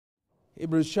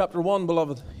Hebrews chapter 1,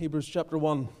 beloved. Hebrews chapter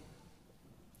 1.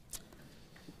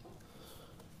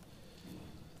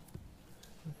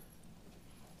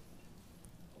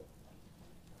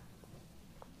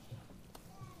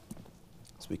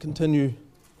 As we continue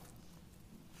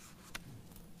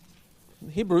in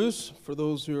Hebrews, for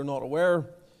those who are not aware,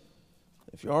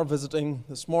 if you are visiting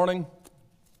this morning,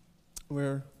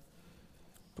 we're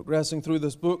progressing through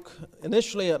this book,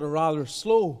 initially at a rather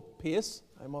slow pace,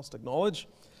 I must acknowledge,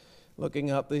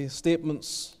 looking at the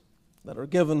statements that are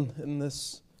given in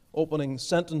this opening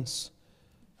sentence.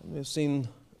 And we've seen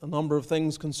a number of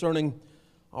things concerning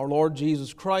our Lord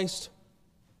Jesus Christ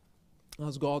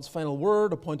as God's final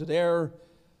word, appointed heir,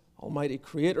 almighty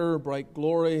creator, bright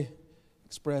glory,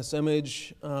 express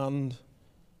image, and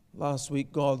last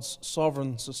week God's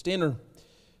sovereign sustainer. And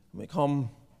we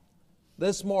come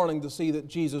this morning to see that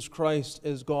Jesus Christ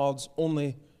is God's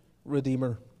only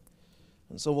Redeemer.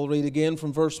 And so we'll read again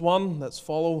from verse 1. Let's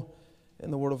follow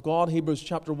in the Word of God. Hebrews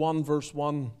chapter 1, verse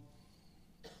 1.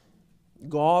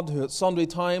 God, who at sundry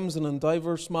times and in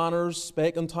divers manners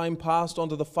spake in time past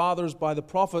unto the fathers by the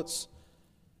prophets,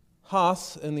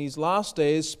 hath in these last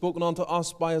days spoken unto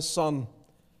us by His Son,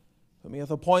 whom He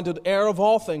hath appointed heir of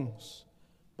all things,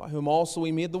 by whom also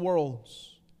He made the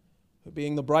worlds, who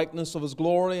being the brightness of His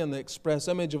glory and the express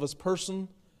image of His person,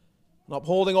 and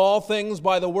upholding all things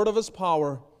by the word of His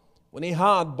power, when He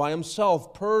had by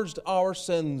Himself purged our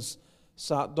sins,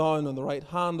 sat down on the right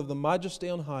hand of the Majesty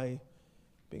on high,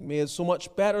 being made so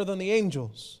much better than the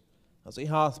angels, as He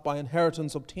hath by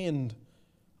inheritance obtained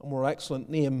a more excellent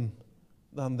name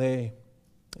than they.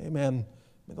 Amen.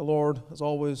 May the Lord, as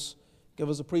always, give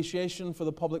us appreciation for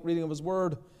the public reading of His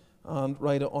word and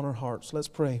write it on our hearts. Let's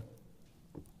pray.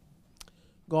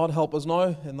 God, help us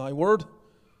now in Thy word.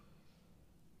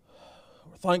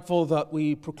 We're thankful that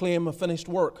we proclaim a finished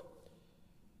work,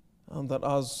 and that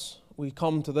as we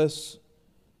come to this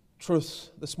truth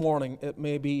this morning, it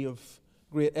may be of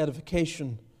great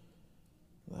edification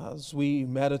as we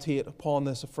meditate upon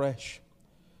this afresh.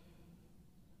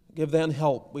 Give then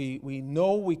help. We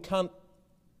know we can't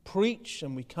preach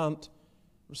and we can't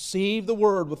receive the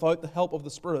word without the help of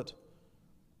the Spirit.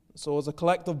 So as a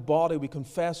collective body, we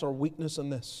confess our weakness in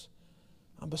this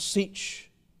and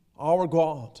beseech our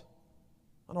God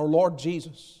and our Lord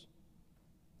Jesus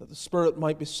that the Spirit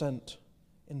might be sent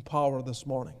in power this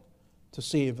morning to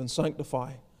save and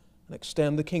sanctify and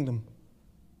extend the kingdom.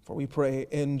 For we pray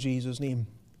in Jesus' name.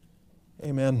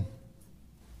 Amen.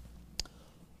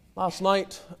 Last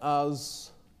night, as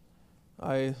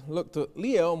I looked at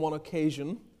Leah on one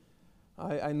occasion,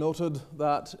 I noted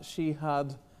that she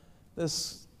had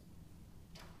this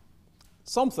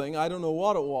something, I don't know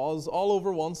what it was, all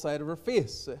over one side of her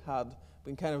face. It had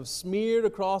been kind of smeared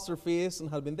across her face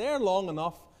and had been there long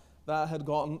enough that it had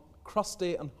gotten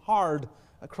crusty and hard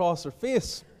across her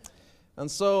face. And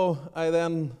so I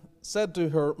then said to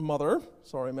her mother,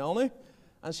 sorry Melanie,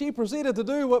 and she proceeded to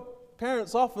do what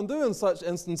parents often do in such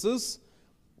instances.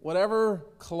 Whatever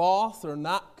cloth or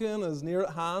napkin is near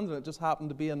at hand, and it just happened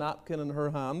to be a napkin in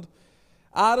her hand,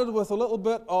 added with a little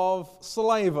bit of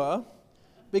saliva,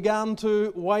 began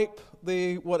to wipe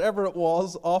the whatever it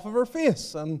was off of her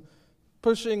face, and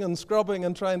pushing and scrubbing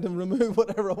and trying to remove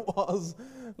whatever it was,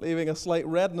 leaving a slight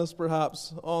redness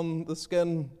perhaps on the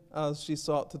skin as she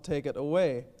sought to take it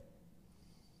away.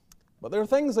 But there are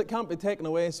things that can't be taken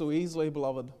away so easily,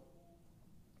 beloved.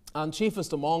 And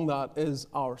chiefest among that is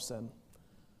our sin.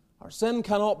 Our sin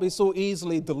cannot be so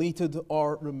easily deleted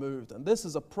or removed. And this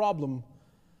is a problem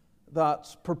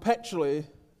that perpetually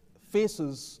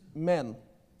faces men.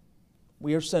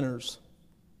 We are sinners.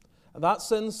 And that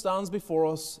sin stands before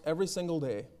us every single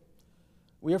day.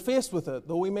 We are faced with it,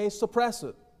 though we may suppress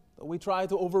it, though we try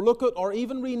to overlook it or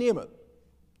even rename it.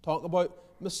 Talk about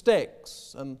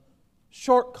mistakes and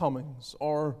shortcomings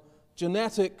or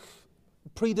genetic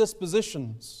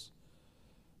predispositions.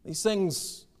 These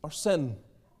things are sin.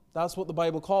 That's what the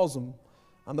Bible calls them.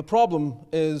 And the problem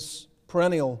is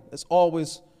perennial. It's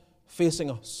always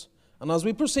facing us. And as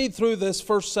we proceed through this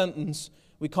first sentence,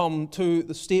 we come to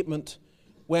the statement,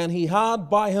 when He had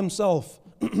by Himself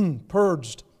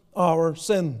purged our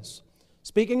sins.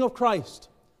 Speaking of Christ,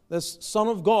 this Son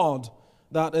of God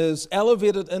that is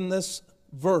elevated in this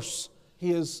verse,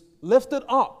 He is lifted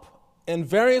up in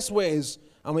various ways,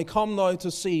 and we come now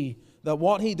to see that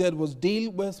what He did was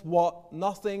deal with what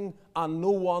nothing and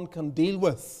no one can deal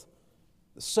with,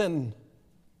 the sin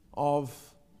of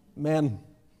men.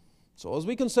 So as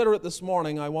we consider it this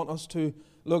morning, I want us to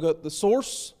look at the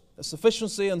source, the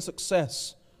sufficiency and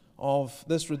success of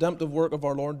this redemptive work of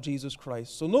our Lord Jesus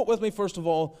Christ. So note with me, first of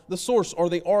all, the source or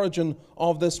the origin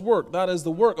of this work. That is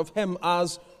the work of Him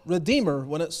as Redeemer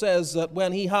when it says that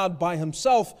when he had by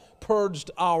himself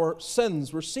purged our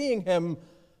sins. We're seeing him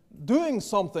doing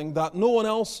something that no one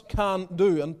else can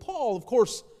do. And Paul, of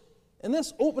course, in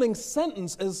this opening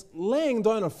sentence is laying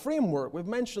down a framework. We've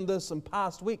mentioned this in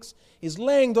past weeks. He's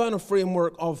laying down a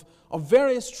framework of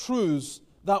various truths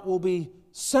that will be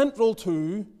central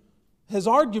to his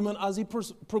argument as he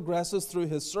progresses through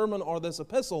his sermon or this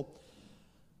epistle.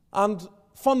 And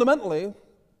fundamentally,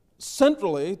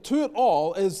 centrally to it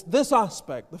all is this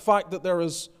aspect, the fact that there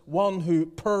is one who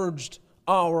purged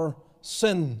our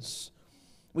sins.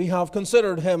 We have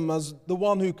considered him as the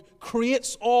one who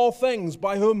creates all things,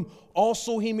 by whom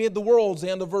also he made the worlds, the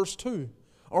end of verse 2.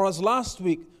 Or as last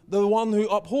week, the one who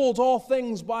upholds all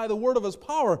things by the word of his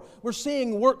power. We're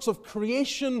seeing works of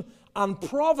creation and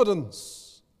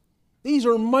providence. These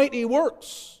are mighty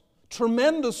works,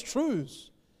 tremendous truths,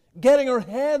 getting our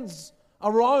heads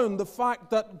around the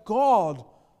fact that God,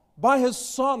 by his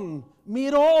Son,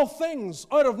 made all things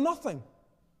out of nothing.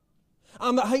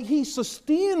 And that he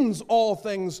sustains all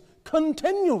things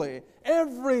continually,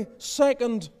 every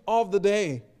second of the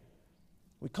day.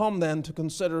 We come then to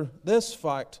consider this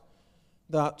fact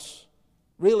that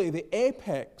really the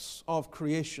apex of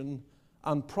creation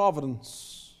and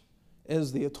providence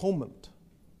is the atonement.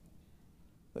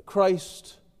 That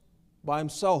Christ by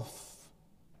himself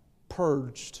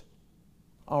purged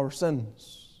our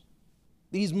sins.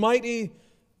 These mighty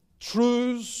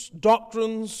truths,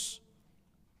 doctrines,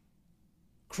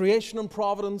 creation and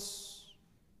providence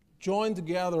joined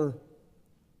together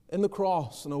in the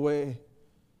cross in a way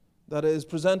that is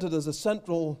presented as a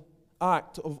central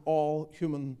act of all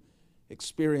human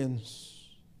experience.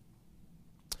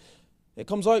 It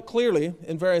comes out clearly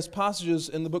in various passages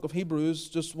in the book of Hebrews.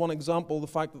 Just one example, the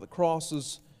fact that the cross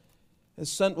is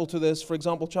central to this. For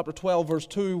example, chapter 12, verse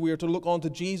 2, we are to look on to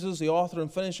Jesus, the author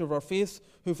and finisher of our faith,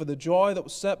 who for the joy that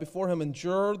was set before him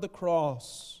endured the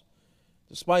cross,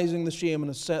 despising the shame, and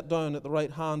is set down at the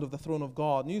right hand of the throne of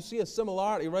God. And you see a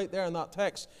similarity right there in that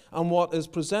text and what is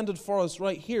presented for us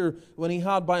right here, when he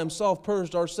had by himself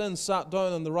purged our sins, sat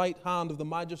down on the right hand of the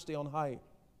majesty on high.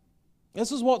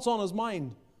 This is what's on his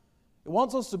mind. He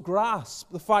wants us to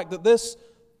grasp the fact that this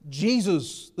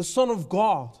Jesus, the Son of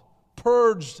God,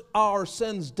 purged our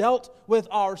sins, dealt with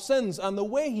our sins, and the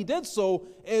way he did so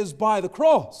is by the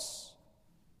cross.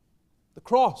 The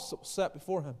cross that was set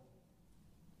before him.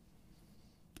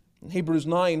 In Hebrews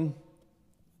 9,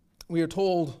 we are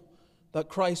told that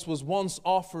Christ was once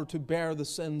offered to bear the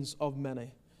sins of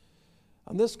many.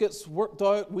 And this gets worked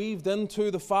out, weaved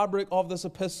into the fabric of this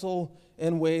epistle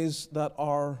in ways that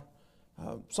are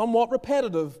somewhat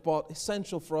repetitive, but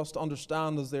essential for us to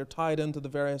understand as they're tied into the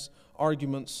various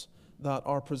arguments that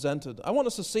are presented. I want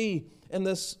us to see in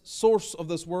this source of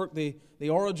this work, the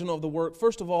origin of the work,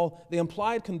 first of all, the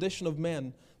implied condition of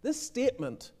men. This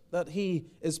statement that he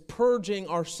is purging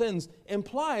our sins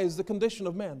implies the condition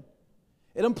of men.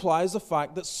 It implies the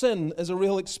fact that sin is a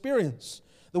real experience.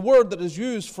 The word that is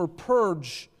used for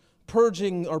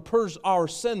purging or purge our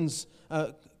sins,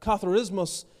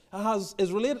 katharismos,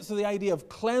 is related to the idea of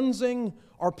cleansing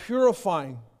or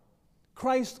purifying.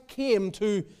 Christ came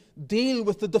to deal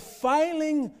with the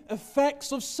defiling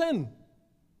effects of sin.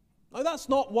 Now, that's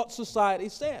not what society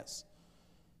says.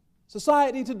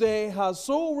 Society today has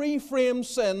so reframed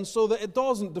sin so that it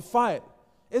doesn't defile it.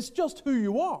 It's just who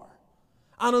you are.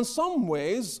 And in some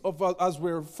ways, as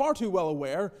we're far too well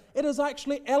aware, it is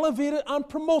actually elevated and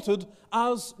promoted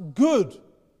as good.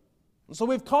 And so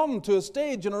we've come to a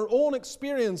stage in our own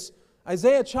experience,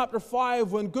 Isaiah chapter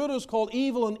 5, when good is called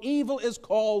evil and evil is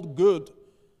called good.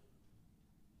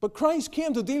 But Christ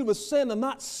came to deal with sin, and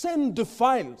that sin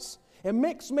defiles. It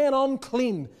makes men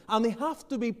unclean, and they have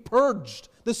to be purged.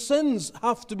 The sins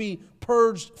have to be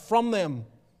purged from them.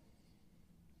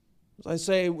 As I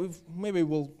say, maybe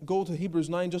we'll go to Hebrews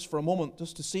 9 just for a moment,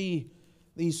 just to see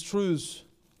these truths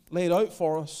laid out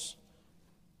for us.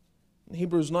 In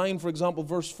Hebrews 9, for example,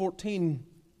 verse 14,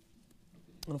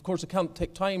 and of course I can't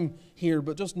take time here,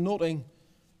 but just noting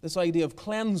this idea of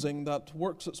cleansing that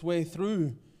works its way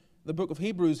through the book of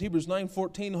Hebrews. Hebrews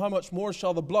 9:14, how much more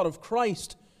shall the blood of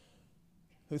Christ,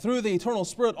 who through the eternal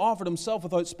Spirit offered himself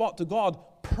without spot to God,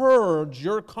 purge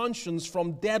your conscience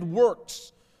from dead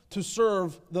works to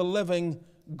serve the living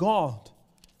God.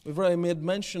 We've already made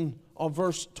mention of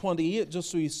verse 28, just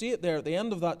so you see it there at the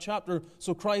end of that chapter.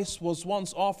 So Christ was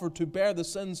once offered to bear the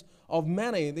sins of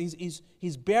many.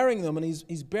 He's bearing them, and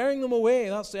he's bearing them away.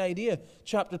 That's the idea.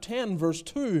 Chapter 10, verse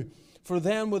 2, for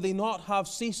then would they not have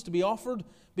ceased to be offered,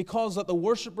 because that the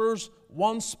worshippers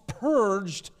once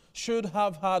purged should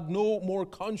have had no more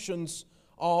conscience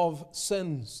of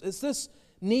sins. It's this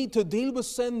need to deal with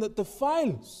sin that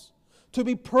defiles, to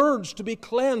be purged, to be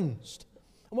cleansed.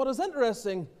 And what is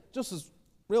interesting, just as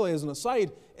really as an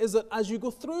aside, is that as you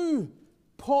go through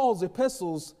Paul's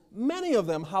epistles, many of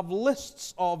them have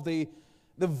lists of the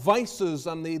vices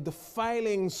and the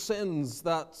defiling sins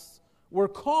that were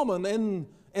common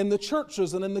in the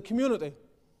churches and in the community.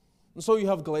 And so you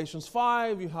have Galatians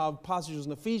 5, you have passages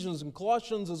in Ephesians and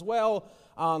Colossians as well,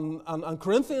 and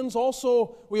Corinthians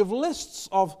also. We have lists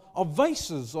of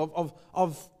vices,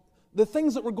 of the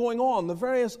things that were going on, the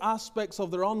various aspects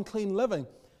of their unclean living.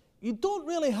 You don't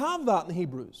really have that in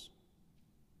Hebrews.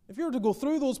 If you were to go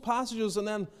through those passages and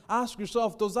then ask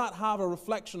yourself, does that have a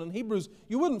reflection in Hebrews?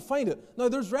 You wouldn't find it. Now,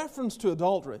 there's reference to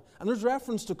adultery, and there's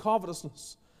reference to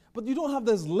covetousness. But you don't have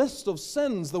this list of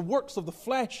sins, the works of the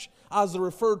flesh, as they're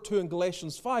referred to in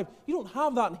Galatians 5. You don't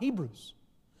have that in Hebrews.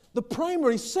 The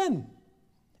primary sin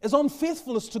is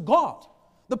unfaithfulness to God.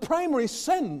 The primary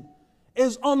sin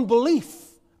is unbelief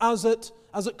as it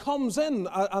comes in,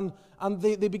 and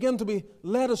they begin to be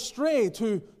led astray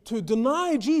to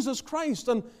deny Jesus Christ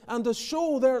and to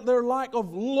show their lack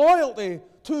of loyalty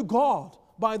to God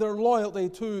by their loyalty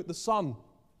to the Son.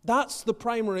 That's the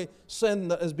primary sin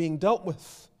that is being dealt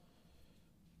with.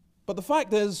 But the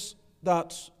fact is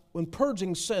that when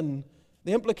purging sin,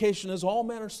 the implication is all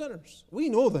men are sinners. We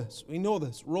know this. We know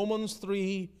this. Romans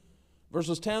 3,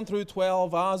 verses 10 through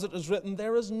 12, as it is written,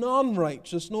 there is none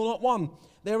righteous, no, not one.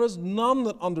 There is none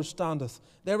that understandeth.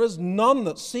 There is none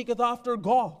that seeketh after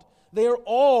God. They are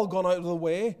all gone out of the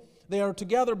way. They are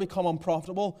together become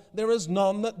unprofitable. There is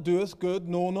none that doeth good,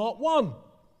 no, not one.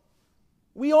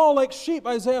 We all like sheep,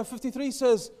 Isaiah 53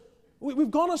 says,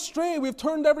 we've gone astray, we've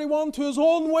turned everyone to his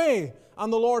own way,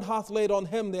 and the Lord hath laid on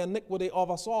him the iniquity of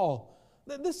us all.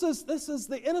 This is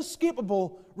the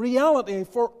inescapable reality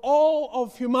for all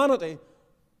of humanity,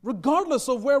 regardless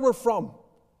of where we're from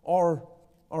or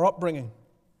our upbringing.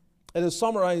 It is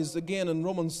summarized again in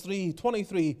Romans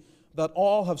 3:23 that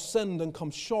all have sinned and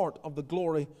come short of the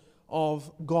glory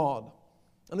of God.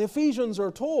 And the Ephesians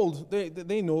are told,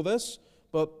 they know this,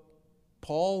 but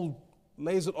Paul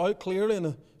lays it out clearly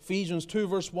in Ephesians 2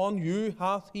 verse 1, you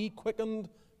hath he quickened,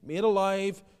 made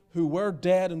alive, who were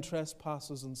dead in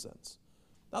trespasses and sins.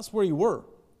 That's where you were.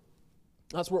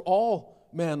 That's where all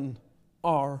men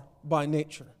are by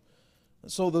nature.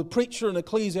 So the preacher in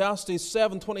Ecclesiastes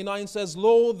 7:29 says,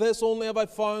 lo, this only have I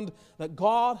found, that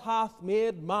God hath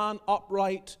made man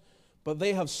upright, but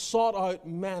they have sought out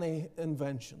many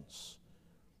inventions.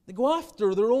 They go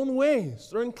after their own ways.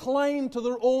 They're inclined to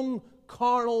their own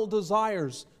carnal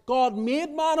desires. God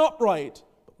made man upright,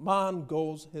 but man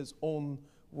goes his own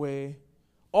way.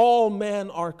 All men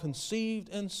are conceived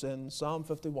in sin, Psalm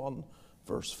 51,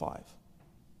 verse 5.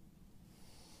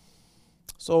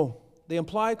 So, the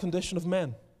implied condition of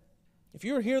men. If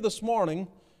you're here this morning,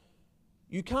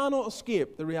 you cannot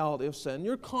escape the reality of sin.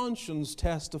 Your conscience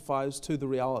testifies to the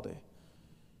reality.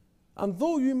 And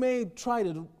though you may try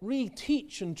to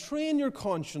reteach and train your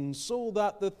conscience so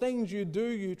that the things you do,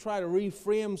 you try to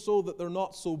reframe so that they're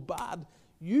not so bad,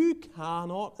 you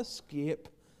cannot escape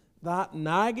that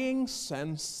nagging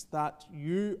sense that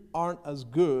you aren't as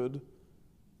good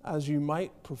as you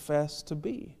might profess to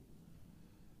be.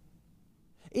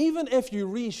 Even if you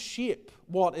reshape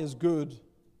what is good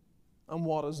and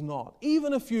what is not,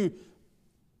 even if you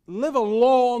live a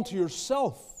law unto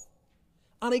yourself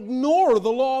and ignore the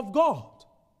law of God,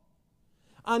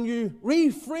 and you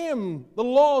reframe the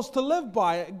laws to live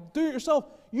by, do it yourself,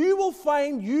 you will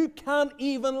find you can't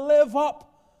even live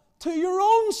up to your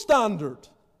own standard.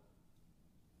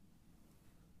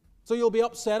 So you'll be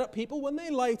upset at people when they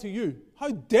lie to you. How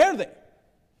dare they?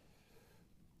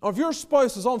 Or if your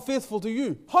spouse is unfaithful to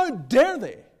you, how dare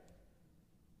they?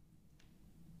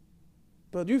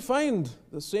 But you find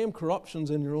the same corruptions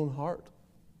in your own heart.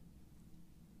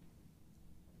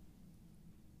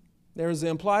 There is the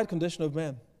implied condition of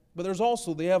men, but there's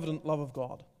also the evident love of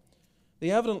God.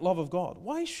 The evident love of God.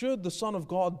 Why should the Son of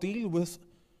God deal with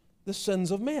the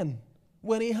sins of men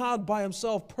when he had by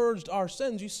himself purged our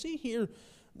sins? You see here,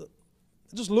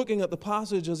 just looking at the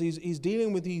passage as he's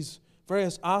dealing with these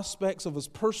various aspects of his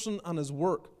person and his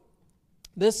work.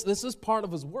 This is part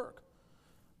of his work.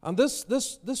 And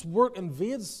this work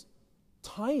invades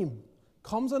time,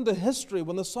 comes into history.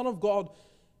 When the Son of God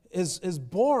is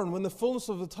born, when the fullness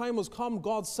of the time was come,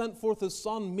 God sent forth his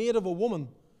Son, made of a woman,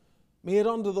 made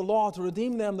under the law, to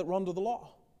redeem them that were under the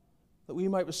law, that we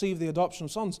might receive the adoption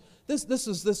of sons. This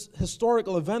is this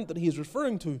historical event that he is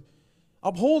referring to.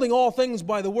 Upholding all things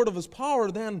by the word of his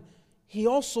power, then he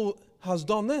also has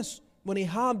done this. When he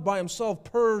had by himself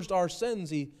purged our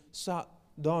sins, he sat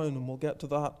down, and we'll get to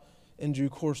that in due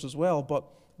course as well. But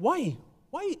why?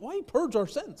 Why purge our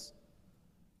sins?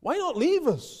 Why not leave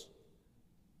us?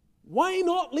 Why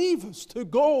not leave us to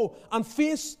go and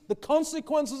face the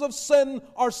consequences of sin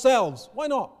ourselves? Why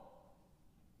not?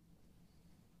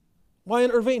 Why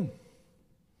intervene?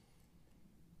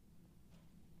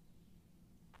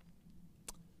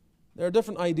 There are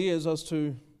different ideas as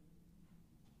to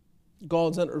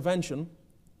God's intervention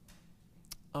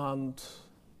and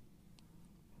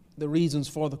the reasons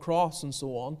for the cross and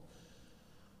so on.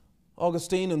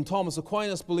 Augustine and Thomas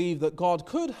Aquinas believed that God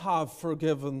could have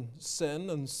forgiven sin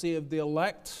and saved the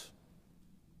elect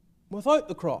without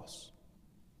the cross.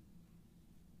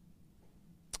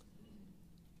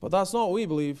 But that's not what we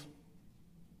believe.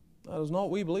 That is not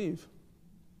what we believe.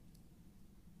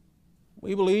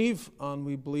 We believe, and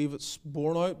we believe it's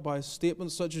borne out by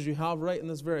statements such as you have right in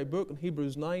this very book in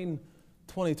Hebrews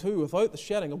 9:22, without the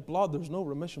shedding of blood there's no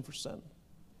remission for sin.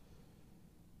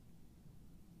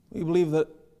 We believe that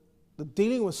the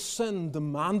dealing with sin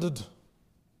demanded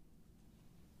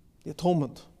the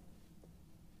atonement.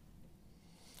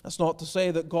 That's not to say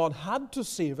that God had to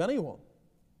save anyone.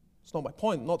 It's not my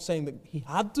point. I'm not saying that He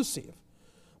had to save.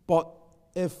 But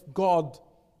if God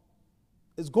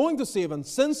is going to save, and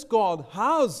since God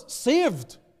has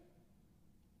saved,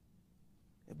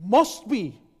 it must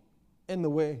be in the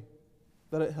way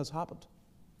that it has happened,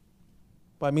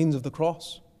 by means of the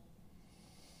cross.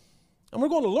 And we're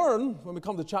going to learn, when we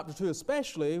come to chapter 2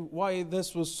 especially, why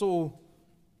this was so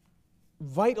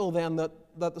vital then that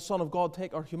the Son of God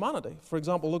take our humanity. For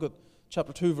example, look at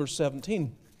chapter 2, verse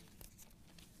 17.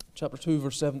 Chapter 2,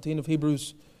 verse 17 of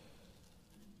Hebrews.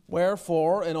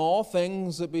 Wherefore, in all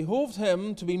things it behoved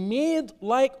Him to be made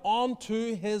like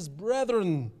unto His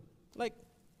brethren, like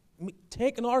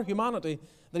taking our humanity,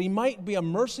 that He might be a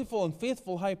merciful and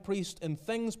faithful high priest in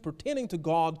things pertaining to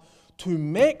God, to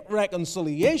make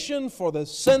reconciliation for the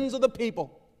sins of the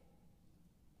people.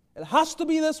 It has to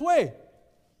be this way.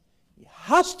 He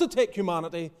has to take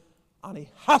humanity, and He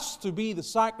has to be the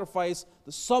sacrifice,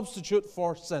 the substitute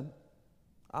for sin,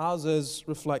 as is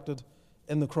reflected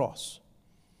in the cross.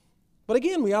 But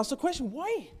again, we ask the question,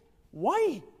 why?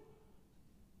 Why?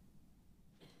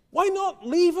 Why not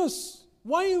leave us?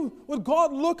 Why would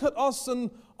God look at us and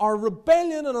our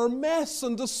rebellion and our mess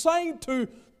and decide to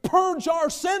purge our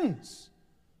sins,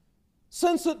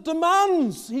 since it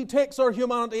demands He takes our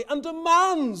humanity and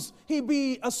demands He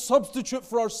be a substitute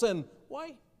for our sin?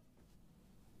 Why?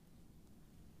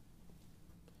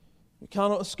 We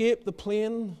cannot escape the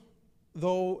plain,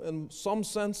 though in some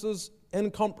senses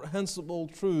incomprehensible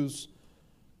truths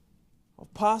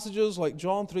of passages like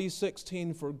John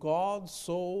 3:16, for God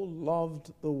so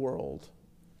loved the world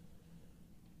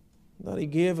that He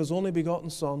gave His only begotten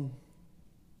Son,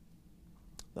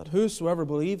 that whosoever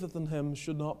believeth in Him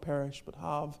should not perish, but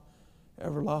have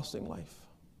everlasting life.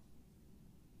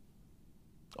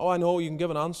 Oh, I know you can give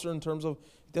an answer in terms of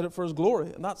He did it for His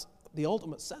glory, and that's the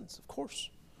ultimate sense, of course.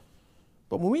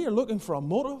 But when we are looking for a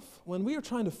motive, when we are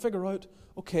trying to figure out,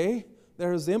 okay,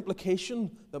 there is the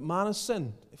implication that man has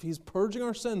sinned. If He's purging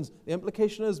our sins, the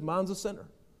implication is man's a sinner.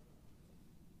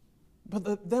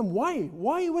 But then why?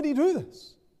 Why would He do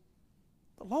this?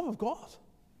 The love of God.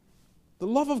 The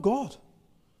love of God.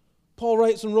 Paul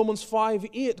writes in Romans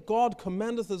 5:8, God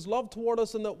commendeth His love toward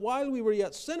us, in that while we were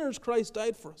yet sinners, Christ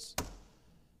died for us.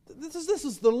 This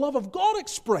is the love of God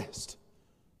expressed.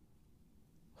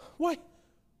 Why?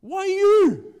 Why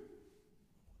you?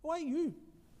 Why you?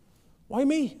 Why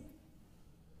me?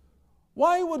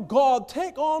 Why would God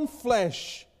take on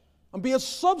flesh and be a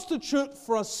substitute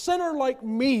for a sinner like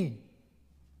me?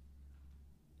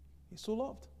 He's so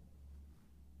loved.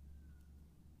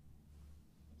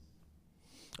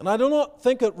 And I do not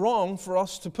think it wrong for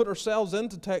us to put ourselves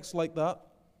into texts like that.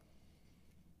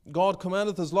 God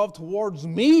commendeth His love towards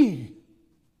me.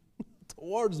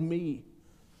 Towards me.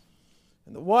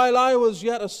 And that while I was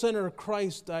yet a sinner,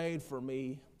 Christ died for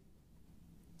me.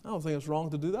 I don't think it's wrong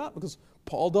to do that, because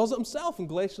Paul does it himself in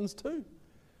Galatians 2.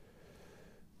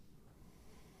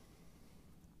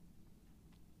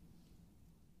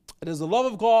 It is the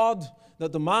love of God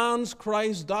that demands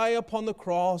Christ die upon the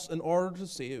cross in order to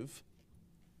save.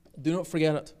 Do not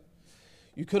forget it.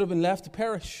 You could have been left to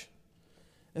perish.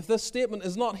 If this statement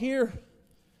is not here,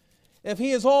 if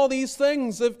He is all these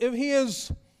things, if He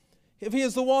is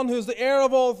the one who is the heir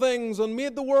of all things and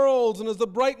made the worlds and is the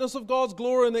brightness of God's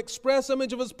glory and the express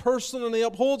image of His person, and He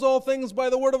upholds all things by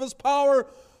the word of His power,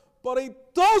 but He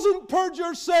doesn't purge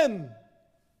your sin,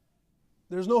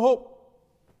 there's no hope.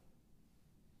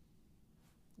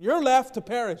 You're left to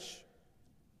perish.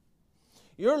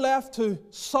 You're left to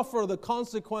suffer the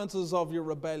consequences of your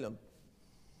rebellion.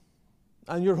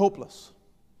 And you're hopeless.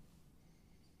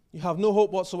 You have no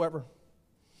hope whatsoever.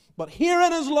 But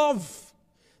herein is love.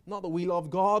 Not that we love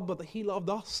God, but that He loved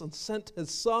us and sent His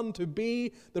Son to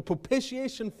be the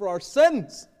propitiation for our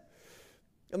sins.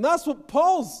 And that's what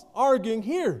Paul's arguing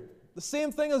here. The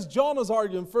same thing as John is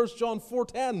arguing, 1 John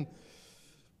 4:10.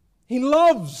 He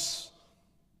loves.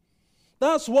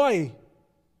 That's why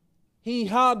He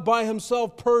had by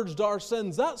Himself purged our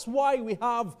sins. That's why we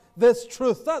have this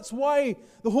truth. That's why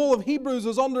the whole of Hebrews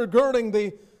is undergirding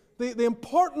the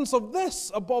importance of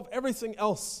this above everything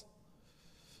else.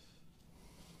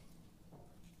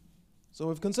 So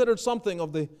we've considered something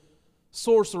of the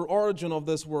source or origin of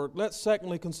this word. Let's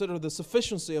secondly consider the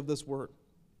sufficiency of this word.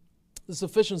 The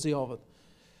sufficiency of it.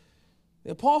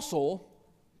 The apostle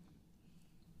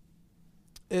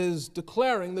is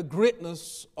declaring the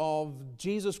greatness of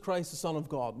Jesus Christ, the Son of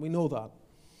God. We know that.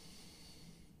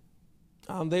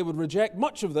 And they would reject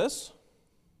much of this,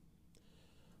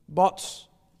 but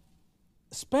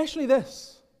especially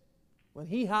this, when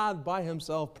He had by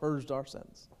Himself purged our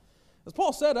sins. As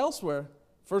Paul said elsewhere,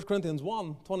 1 Corinthians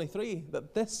 1:23,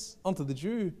 that this unto the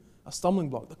Jew a stumbling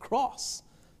block. The cross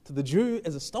to the Jew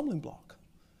is a stumbling block.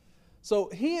 So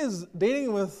he is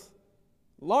dealing with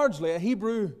largely a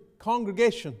Hebrew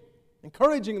congregation,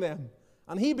 encouraging them.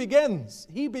 And he begins.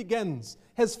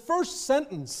 His first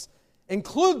sentence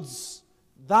includes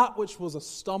that which was a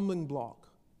stumbling block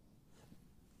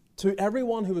to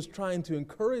everyone who was trying to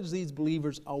encourage these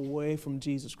believers away from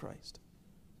Jesus Christ.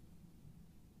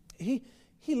 He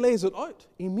lays it out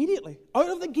immediately. Out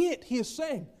of the gate, he is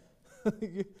saying,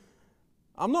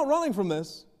 I'm not running from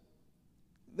this.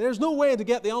 There's no way to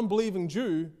get the unbelieving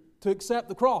Jew to accept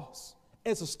the cross.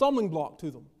 It's a stumbling block to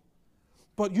them.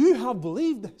 But you have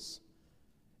believed this.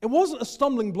 It wasn't a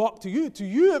stumbling block to you. To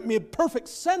you, it made perfect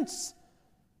sense.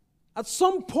 At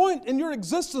some point in your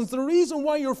existence, the reason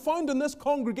why you're found in this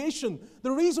congregation,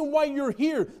 the reason why you're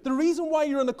here, the reason why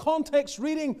you're in the context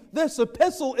reading this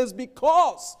epistle is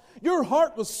because your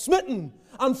heart was smitten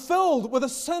and filled with a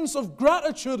sense of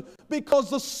gratitude because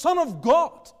the Son of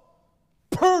God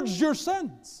purged your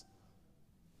sins.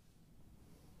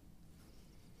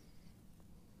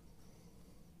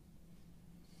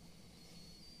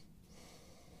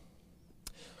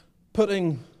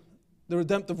 Putting the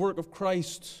redemptive work of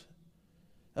Christ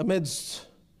amidst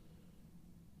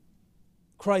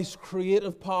Christ's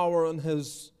creative power and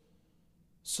His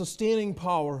sustaining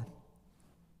power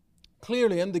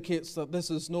clearly indicates that this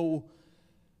is no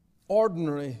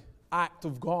ordinary act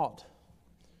of God.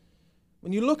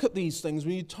 When you look at these things,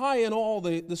 when you tie in all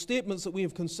the statements that we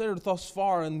have considered thus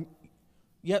far and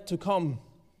yet to come,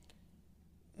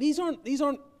 these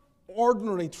aren't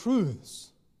ordinary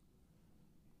truths.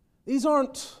 These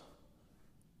aren't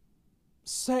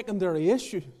secondary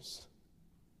issues.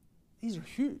 These are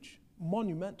huge,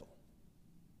 monumental.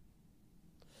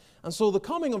 And so the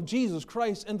coming of Jesus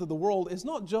Christ into the world is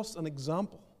not just an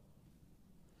example.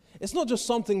 It's not just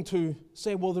something to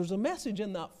say, well, there's a message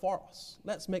in that for us.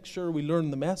 Let's make sure we learn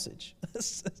the message.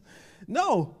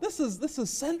 No, this is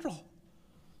central.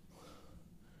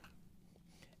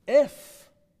 If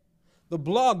the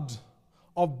blood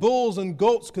of bulls and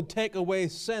goats could take away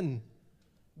sin,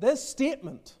 this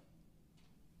statement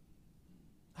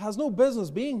has no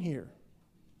business being here.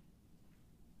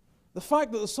 The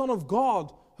fact that the Son of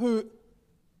God, who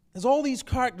has all these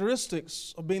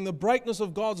characteristics of being the brightness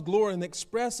of God's glory and the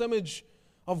express image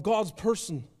of God's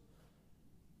person,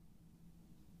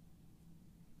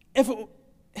 if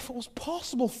it was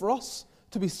possible for us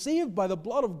to be saved by the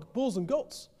blood of bulls and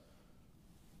goats,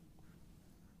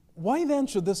 why then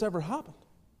should this ever happen?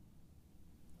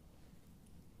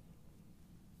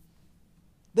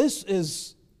 This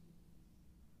is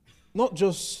not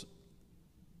just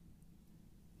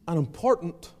an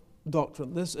important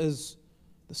doctrine. This is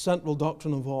the central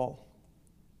doctrine of all.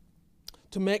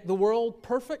 To make the world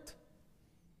perfect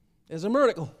is a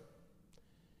miracle.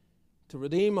 To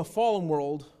redeem a fallen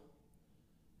world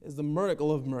is the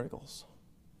miracle of miracles.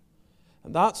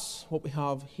 And that's what we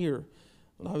have here.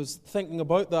 When I was thinking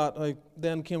about that, I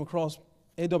then came across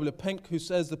A.W. Pink, who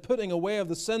says the putting away of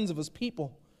the sins of his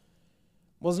people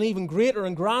was an even greater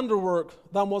and grander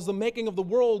work than was the making of the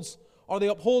worlds or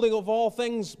the upholding of all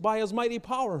things by His mighty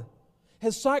power.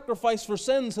 His sacrifice for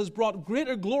sins has brought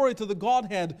greater glory to the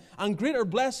Godhead and greater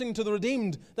blessing to the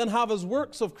redeemed than have His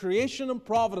works of creation and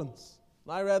providence.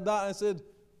 And I read that and I said,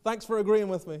 thanks for agreeing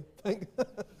with me.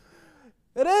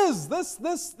 It is. This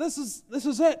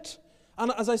is it.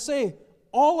 And as I say,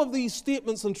 all of these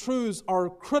statements and truths are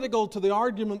critical to the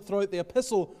argument throughout the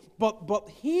epistle, but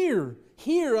here,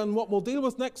 and what we'll deal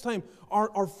with next time,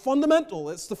 are fundamental.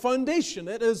 It's the foundation.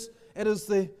 It is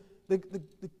the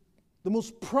the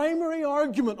most primary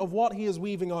argument of what he is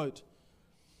weaving out.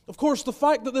 Of course, the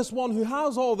fact that this one who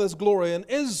has all this glory and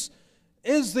is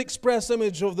the express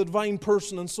image of the divine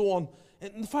person and so on,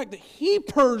 and the fact that he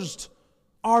purged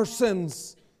our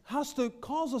sins has to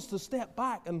cause us to step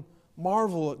back and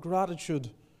marvel at gratitude,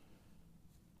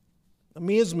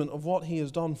 amazement of what he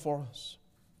has done for us.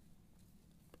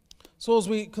 So as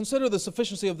we consider the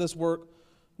sufficiency of this work,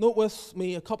 note with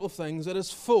me a couple of things. It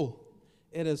is full.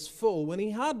 It is full. When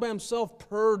he had by himself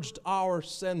purged our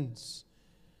sins,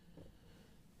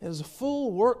 it is a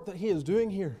full work that he is doing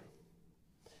here.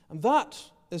 And that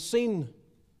is seen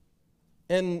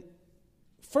in,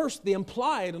 first, the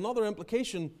implied, another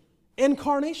implication,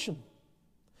 incarnation.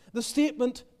 The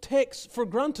statement takes for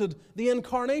granted the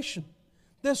incarnation.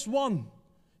 This one,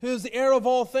 who is the heir of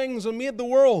all things and made the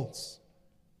worlds.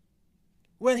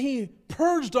 When he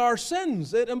purged our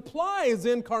sins, it implies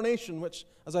the incarnation, which,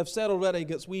 as I've said already,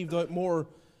 gets weaved out more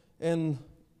in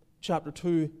chapter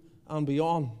 2 and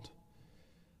beyond.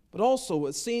 But also,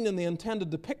 it's seen in the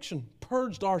intended depiction,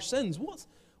 purged our sins.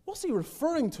 What's he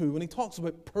referring to when he talks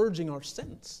about purging our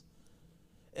sins?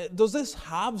 Does this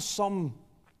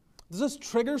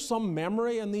trigger some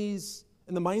memory in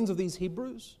the minds of these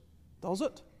Hebrews? Does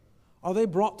it? Are they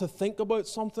brought to think about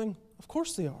something? Of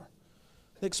course they are.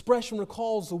 The expression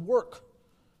recalls the work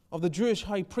of the Jewish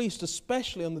high priest,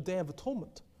 especially on the Day of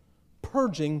Atonement,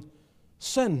 purging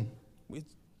sin.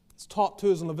 It's taught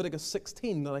to us in Leviticus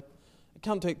 16. That I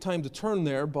can't take time to turn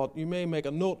there, but you may make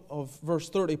a note of verse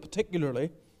 30 particularly.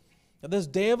 That this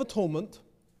Day of Atonement,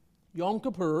 Yom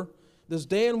Kippur, this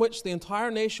day in which the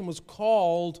entire nation was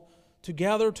called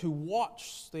together to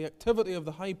watch the activity of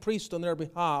the high priest on their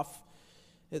behalf,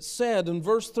 it said in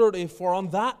verse 30, "For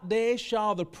on that day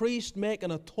shall the priest make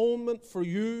an atonement for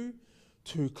you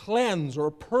to cleanse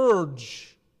or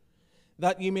purge,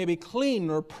 that ye may be clean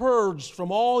or purged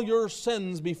from all your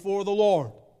sins before the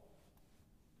Lord."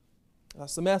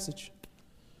 That's the message.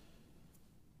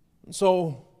 And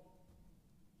so,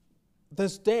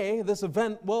 this day, this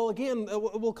event, well, again, it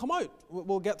will come out.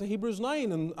 We'll get to Hebrews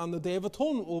 9, and the Day of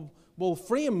Atonement will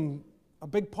frame a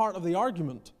big part of the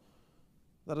argument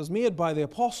that is made by the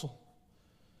apostle.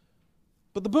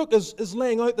 But the book is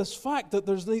laying out this fact that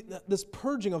there's this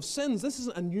purging of sins. This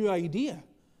isn't a new idea.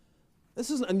 This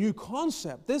isn't a new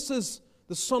concept. This is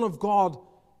the Son of God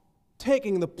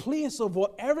taking the place of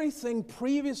what everything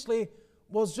previously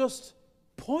was just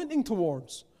pointing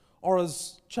towards. Or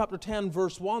as chapter 10,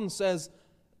 verse 1 says,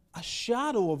 a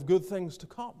shadow of good things to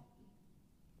come.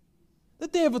 The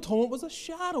Day of Atonement was a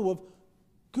shadow of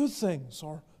good things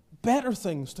or better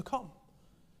things to come.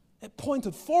 It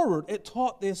pointed forward. It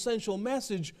taught the essential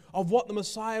message of what the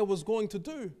Messiah was going to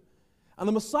do. And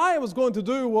the Messiah was going to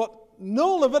do what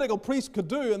no Levitical priest could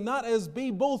do, and that is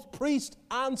be both priest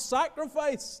and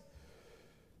sacrifice.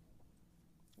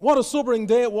 What a sobering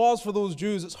day it was for those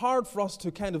Jews. It's hard for us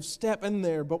to kind of step in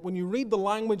there, but when you read the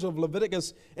language of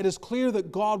Leviticus, it is clear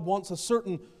that God wants a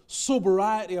certain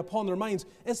sobriety upon their minds.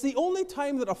 It's the only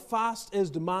time that a fast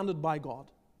is demanded by God.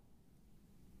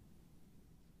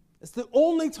 It's the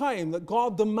only time that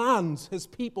God demands His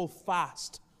people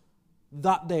fast,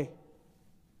 that day.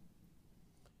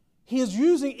 He is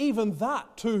using even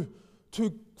that to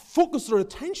focus their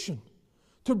attention,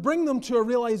 to bring them to a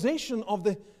realization of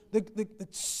the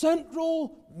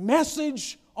central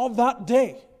message of that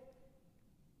day.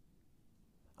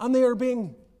 And they are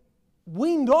being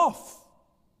weaned off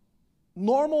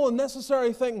normal and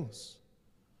necessary things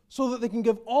so that they can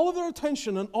give all of their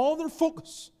attention and all of their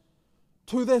focus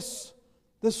to this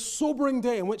sobering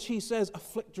day in which He says,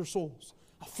 afflict your souls.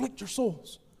 Afflict your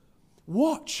souls.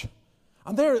 Watch.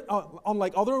 And there,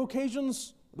 unlike other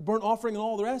occasions, the burnt offering and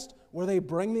all the rest, where they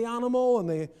bring the animal and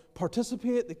they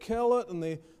participate, they kill it, and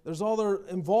there's all their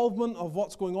involvement of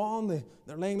what's going on. They're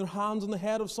laying their hands on the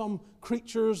head of some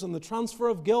creatures and the transfer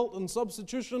of guilt and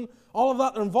substitution, all of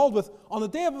that they're involved with. On the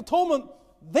Day of Atonement,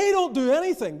 they don't do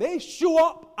anything. They show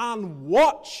up and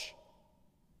watch.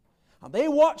 And they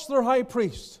watch their high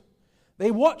priest.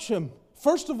 They watch him.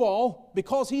 First of all,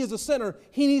 because he is a sinner,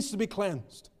 he needs to be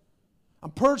cleansed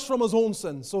and purged from his own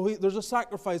sins. So there's a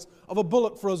sacrifice of a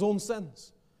bullock for his own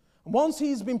sins. And once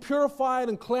he's been purified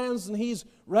and cleansed and he's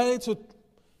ready to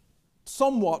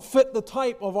somewhat fit the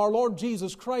type of our Lord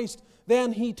Jesus Christ,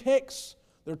 then he takes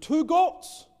their 2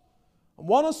 goats, and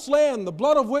one is slain, the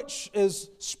blood of which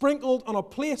is sprinkled on a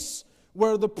place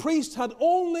where the priest had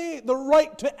only the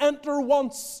right to enter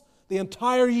once the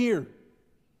entire year.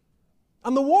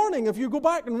 And the warning, if you go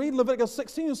back and read Leviticus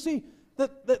 16, you'll see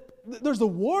that there's the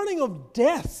warning of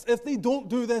death if they don't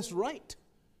do this right.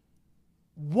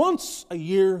 Once a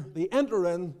year, they enter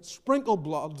in, sprinkle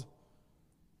blood,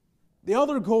 The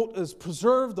other goat is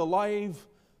preserved alive.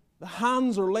 The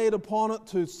hands are laid upon it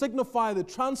to signify the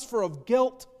transfer of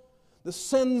guilt, the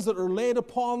sins that are laid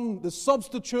upon the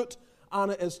substitute,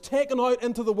 and it is taken out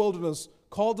into the wilderness,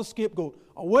 called the scapegoat,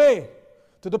 away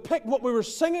to depict what we were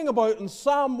singing about in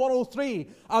Psalm 103.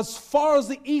 As far as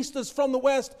the east is from the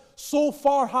west, so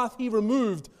far hath he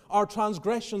removed our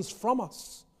transgressions from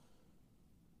us.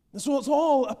 And so it's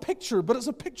all a picture, but it's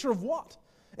a picture of what?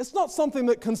 It's not something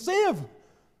that can save.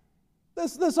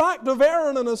 This act of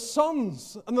Aaron and his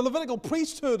sons and the Levitical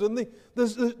priesthood and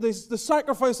the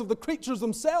sacrifice of the creatures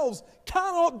themselves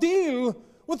cannot deal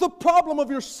with the problem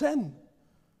of your sin.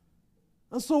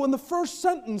 And so in the first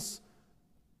sentence,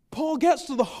 Paul gets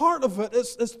to the heart of it.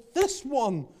 It's this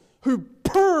one who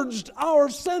purged our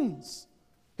sins,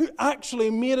 who actually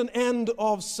made an end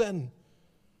of sin.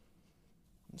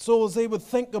 So as they would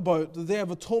think about the Day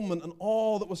of Atonement and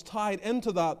all that was tied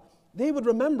into that, they would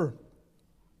remember.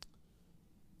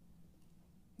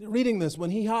 They're reading this,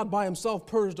 when he had by himself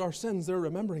purged our sins, they're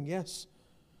remembering, yes.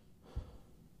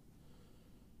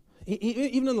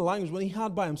 Even in the language, when he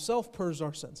had by himself purged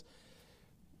our sins.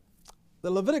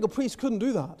 The Levitical priest couldn't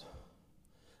do that.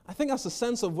 I think that's the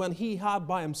sense of when he had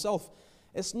by himself.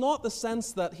 It's not the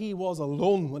sense that he was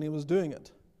alone when he was doing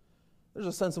it. There's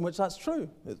a sense in which that's true.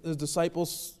 His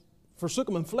disciples forsook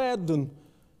him and fled, and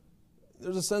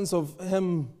there's a sense of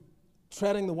him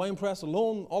treading the winepress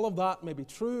alone. All of that may be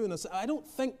true. And I don't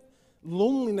think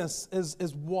loneliness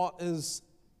is what is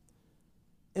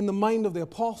in the mind of the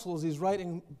apostle as he's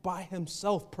writing, by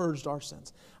himself purged our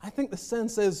sins. I think the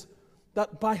sense is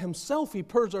that by himself he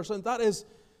purged our sins. That is,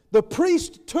 the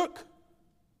priest took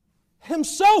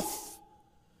himself.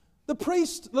 The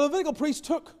Levitical priest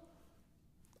took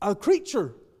a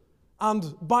creature,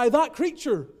 and by that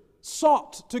creature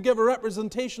sought to give a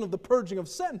representation of the purging of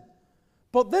sin.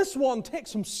 But this one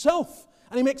takes himself,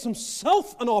 and he makes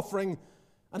himself an offering,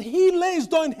 and he lays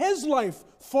down his life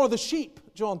for the sheep,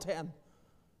 John 10.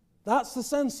 That's the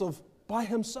sense of by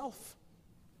himself.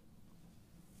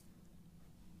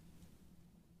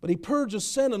 But he purges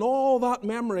sin and all that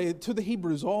memory to the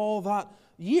Hebrews, all that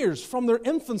years. From their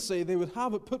infancy, they would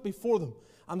have it put before them,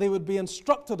 and they would be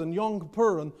instructed in Yom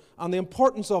Kippur and the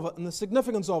importance of it and the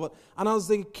significance of it. And as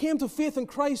they came to faith in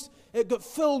Christ, it got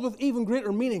filled with even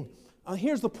greater meaning. And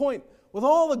here's the point. With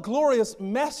all the glorious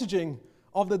messaging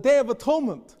of the Day of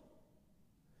Atonement,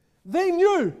 they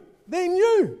knew,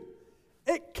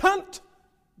 it can't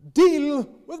deal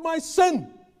with my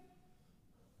sin.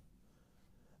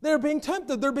 They're being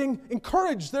tempted, they're being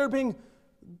encouraged, they're being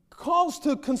caused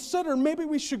to consider maybe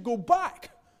we should go back.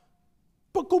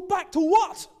 But go back to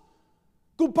what?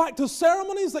 Go back to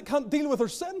ceremonies that can't deal with our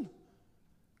sin?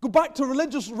 Go back to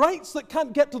religious rites that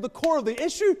can't get to the core of the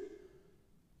issue?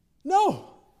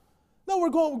 No, we're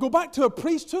going to go back to a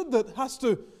priesthood that has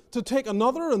to take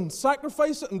another and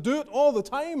sacrifice it and do it all the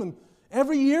time, and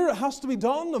every year it has to be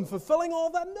done and fulfilling all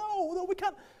that. No, we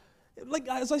can't. Like,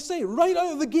 as I say, right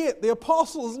out of the gate, the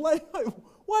apostles lay out,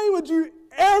 why would you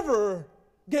ever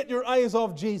get your eyes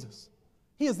off Jesus?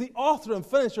 He is the author and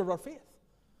finisher of our faith.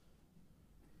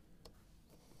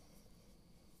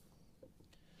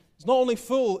 It's not only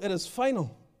full, it is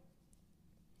final.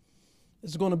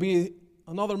 It's going to be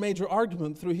another major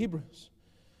argument through Hebrews.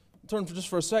 Turn just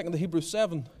for a second to Hebrews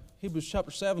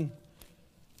chapter 7.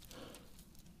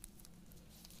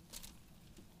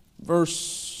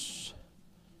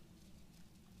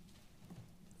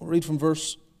 We'll read from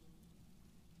verse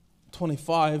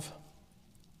 25.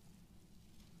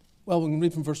 Well, we can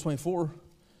read from verse 24.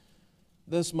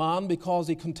 This man, because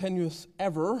he continueth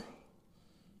ever,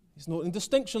 he's noting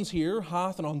distinctions here,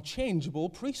 hath an unchangeable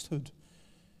priesthood.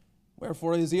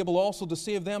 Wherefore he is able also to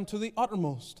save them to the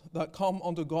uttermost that come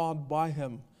unto God by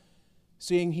him,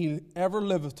 seeing he ever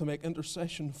liveth to make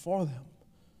intercession for them.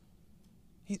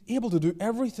 He's able to do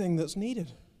everything that's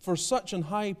needed. For such an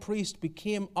high priest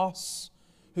became us,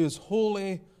 who is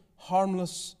holy,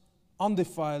 harmless,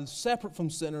 undefiled, separate from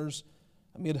sinners,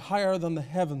 and made higher than the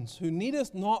heavens, who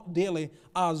needeth not daily,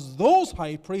 as those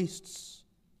high priests,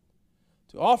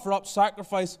 to offer up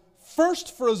sacrifice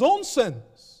first for his own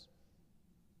sins,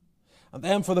 and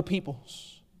then for the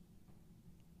people's.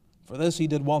 For this he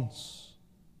did once,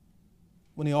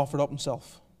 when he offered up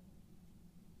himself.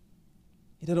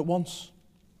 He did it once.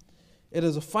 It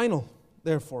is a final,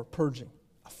 therefore, purging.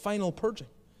 A final purging.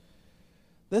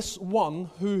 This one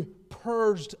who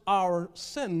purged our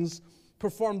sins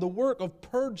performed the work of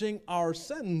purging our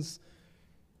sins.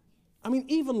 I mean,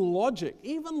 even logic,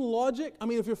 I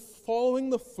mean, if you're following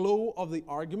the flow of the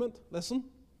argument, listen.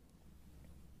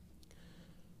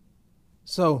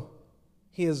 So,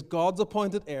 he is God's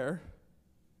appointed heir.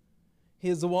 He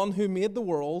is the one who made the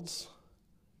worlds.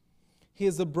 He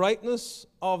is the brightness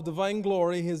of divine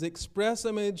glory. He is the express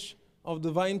image of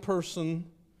divine person.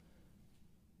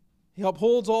 He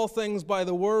upholds all things by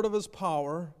the word of his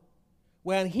power.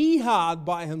 When he had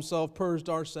by himself purged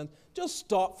our sins. Just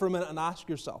stop for a minute and ask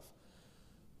yourself,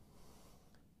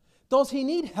 does he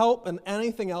need help in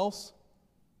anything else?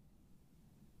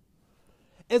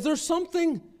 Is there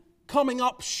something coming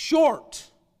up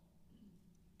short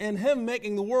in him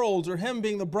making the worlds, or him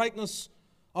being the brightness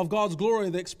of God's glory,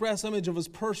 the express image of his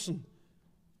person,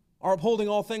 or upholding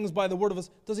all things by the word of his?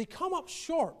 Does he come up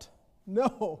short?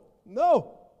 No.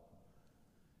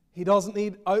 He doesn't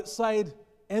need outside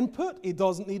input. He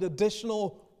doesn't need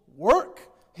additional work.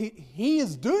 He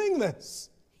is doing this.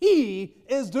 He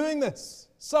is doing this.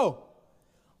 So,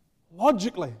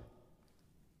 logically,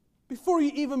 before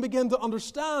you even begin to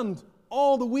understand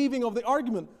all the weaving of the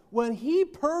argument, when he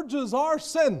purges our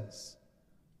sins,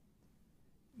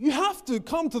 you have to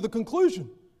come to the conclusion,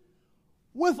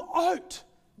 without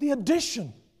the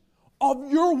addition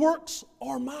of your works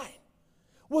or mine,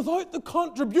 without the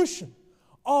contribution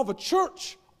of a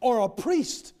church or a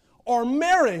priest or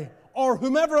Mary or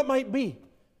whomever it might be,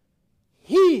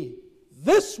 he,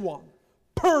 this one,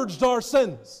 purged our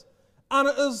sins. And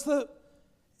it is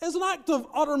an act of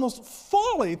uttermost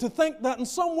folly to think that in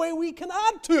some way we can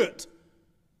add to it.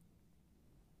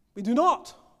 We do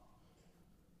not.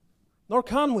 Nor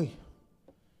can we.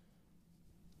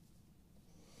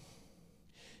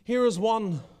 Here is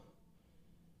one,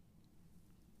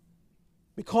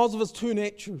 because of his two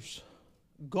natures,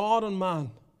 God and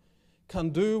man, can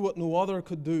do what no other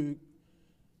could do.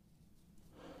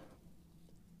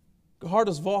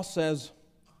 Gerhardus Voss says,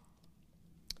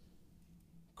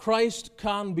 Christ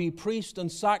can be priest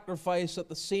and sacrifice at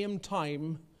the same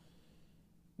time,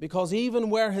 because even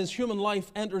where his human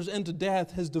life enters into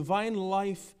death, his divine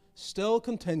life still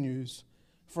continues,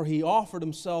 for he offered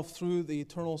himself through the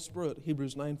eternal Spirit.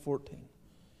 Hebrews 9:14.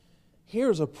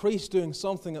 Here's a priest doing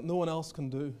something that no one else can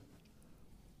do.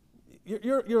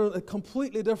 You're a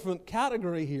completely different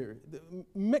category here,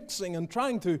 mixing and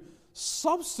trying to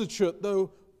substitute the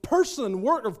person and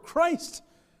work of Christ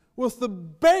with the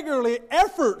beggarly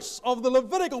efforts of the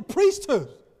Levitical priesthood.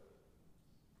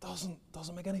 Doesn't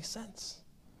make any sense.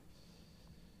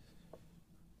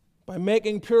 By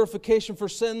making purification for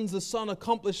sins, the Son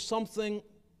accomplished something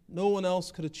no one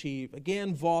else could achieve.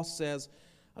 Again, Voss says,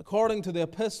 according to the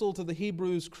epistle to the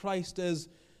Hebrews, Christ is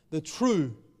the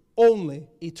true, only,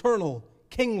 eternal,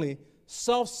 kingly,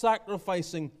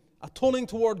 self-sacrificing, atoning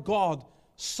toward God,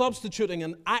 substituting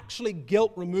and actually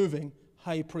guilt-removing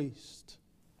high priest.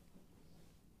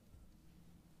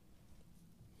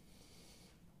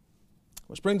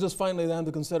 Which brings us finally then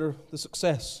to consider the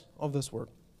success of this work.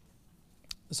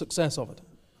 The success of it.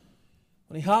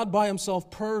 When he had by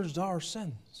himself purged our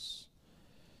sins,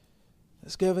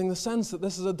 it's giving the sense that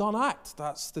this is a done act.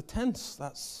 That's the tense.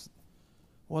 That's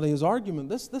what he is arguing.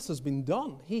 This has been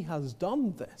done. He has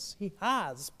done this. He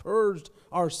has purged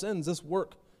our sins. This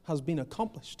work has been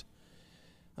accomplished.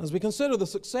 And as we consider the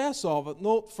success of it,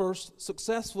 note first,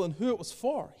 successful in who it was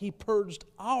for. He purged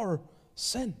our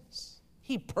sins.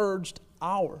 He purged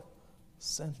our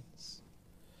sins.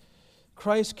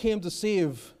 Christ came to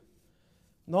save,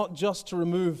 not just to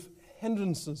remove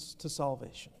hindrances to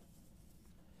salvation.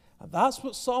 And that's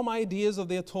what some ideas of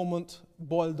the atonement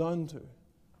boil down to.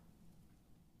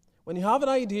 When you have an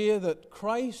idea that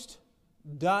Christ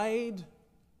died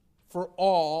for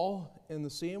all in the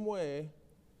same way,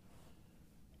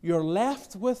 you're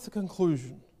left with the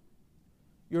conclusion,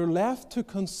 you're left to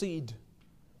concede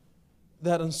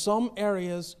that in some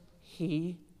areas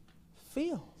he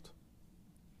failed.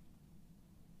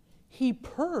 He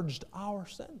purged our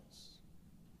sins.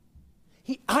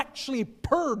 He actually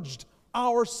purged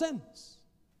our sins.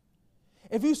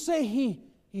 If you say he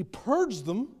purged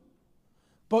them,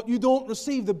 but you don't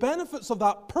receive the benefits of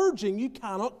that purging, you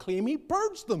cannot claim he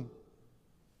purged them.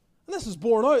 And this is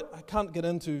borne out. I can't get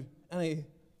into any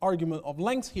argument of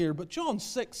length here, but John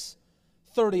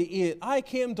 6:38, I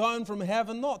came down from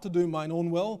heaven not to do mine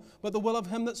own will, but the will of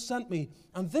him that sent me.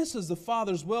 And this is the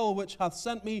Father's will which hath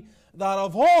sent me, that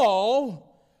of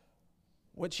all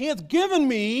which he hath given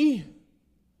me,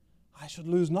 I should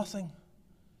lose nothing,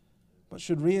 but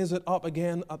should raise it up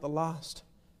again at the last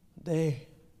day.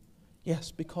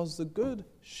 Yes, because the good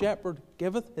shepherd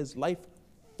giveth his life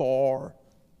for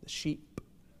the sheep.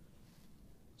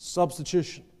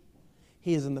 Substitution.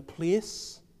 He is in the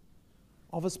place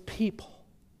of his people.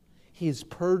 He is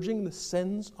purging the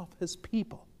sins of his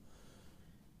people.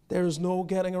 There is no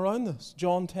getting around this.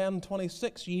 John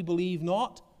 10:26, ye believe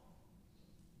not,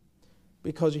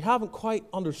 because you haven't quite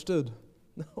understood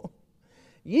No.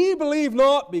 Ye believe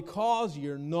not because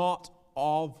you're not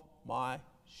of my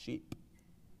sheep.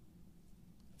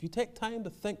 If you take time to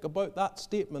think about that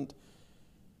statement,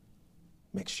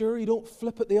 make sure you don't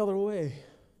flip it the other way.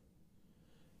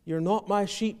 You're not my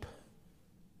sheep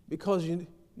because you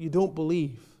don't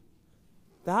believe.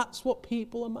 That's what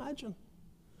people imagine.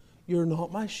 You're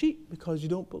not my sheep because you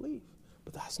don't believe.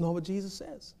 But that's not what Jesus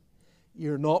says.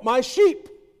 You're not my sheep.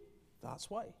 That's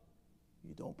why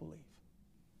you don't believe.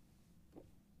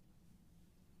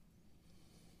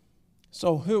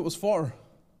 So who it was for?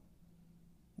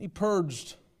 He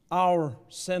purged our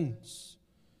sins.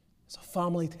 It's a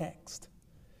family text.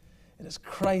 It is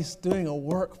Christ doing a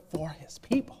work for His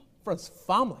people, for His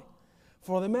family,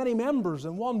 for the many members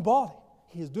in one body.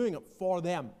 He is doing it for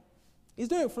them. He's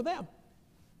doing it for them.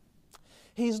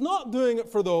 He's not doing it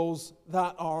for those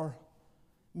that are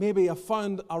maybe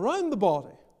found around the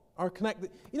body, are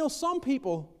connected. You know, some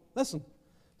people, listen,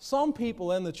 some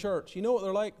people in the church, you know what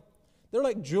they're like? They're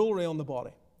like jewelry on the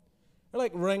body. They're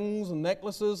like rings and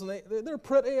necklaces, and they're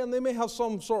pretty, and they may have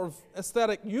some sort of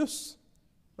aesthetic use,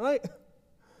 right?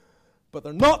 But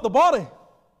they're not the body.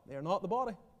 They're not the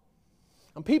body.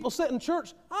 And people sit in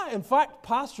church. In fact,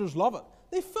 pastors love it.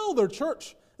 They fill their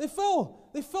church. They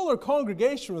fill their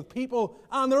congregation with people,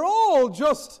 and they're all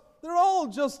just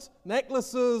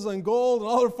necklaces and gold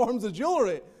and other forms of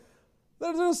jewelry.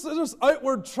 They're just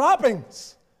outward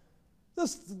trappings.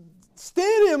 Just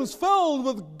stadiums filled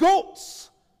with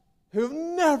goats who've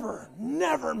never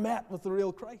met with the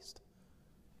real Christ.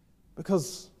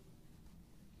 Because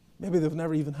maybe they've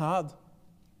never even had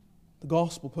the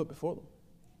gospel put before them.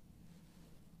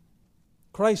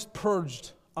 Christ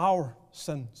purged our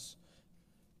sins.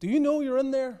 Do you know you're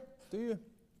in there? Do you?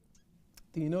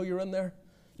 Do you know you're in there?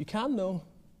 You can know.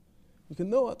 You can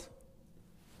know it.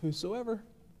 Whosoever.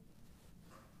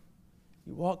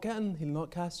 You walk in, He'll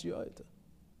not cast you out.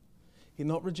 He'll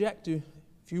not reject you.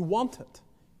 If you want it,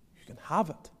 you can have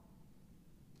it.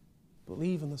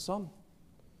 Believe in the Son,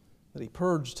 that He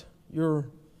purged your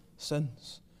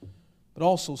sins. But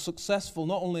also successful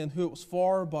not only in who it was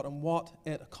for, but in what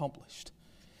it accomplished.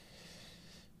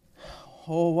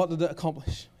 Oh, what did it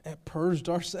accomplish? It purged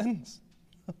our sins.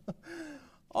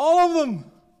 All of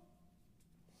them.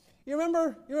 You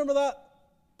remember that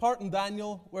part in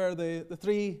Daniel where the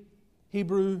three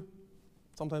Hebrew,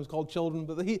 sometimes called children,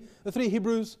 but the three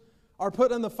Hebrews are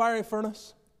put in the fiery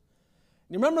furnace.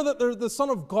 You remember that the Son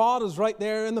of God is right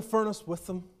there in the furnace with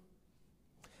them.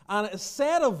 And it is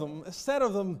said of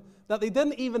them that they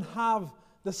didn't even have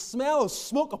the smell of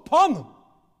smoke upon them.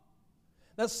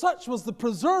 That such was the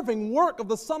preserving work of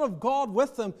the Son of God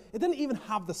with them. It didn't even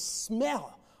have the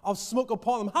smell of smoke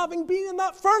upon them, having been in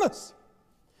that furnace.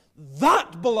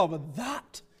 That, beloved,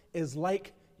 that is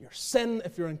like your sin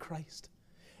if you're in Christ.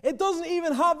 It doesn't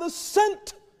even have the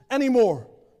scent anymore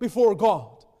before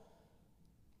God.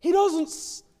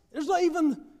 There's not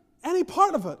even any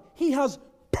part of it. He has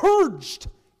purged,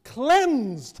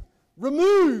 cleansed,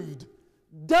 removed,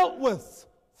 dealt with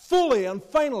fully and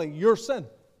finally your sin.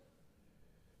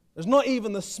 There's not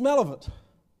even the smell of it.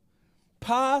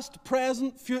 Past,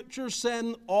 present, future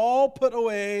sin, all put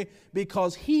away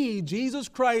because He, Jesus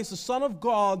Christ, the Son of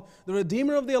God, the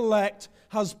Redeemer of the elect,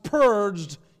 has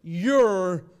purged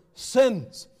your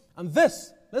sins. And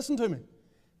this, listen to me,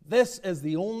 this is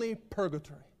the only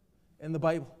purgatory in the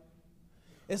Bible.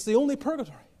 It's the only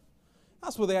purgatory.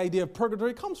 That's where the idea of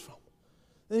purgatory comes from.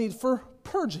 The need for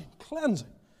purging, cleansing.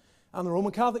 And the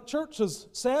Roman Catholic Church has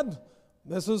said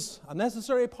this is a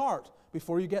necessary part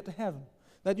before you get to heaven.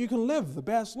 That you can live the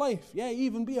best life,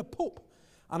 even be a pope.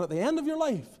 And at the end of your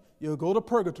life, you'll go to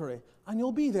purgatory, and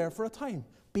you'll be there for a time,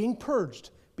 being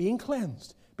purged, being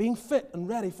cleansed, being fit and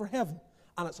ready for heaven.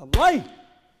 And it's a lie.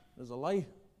 It is a lie.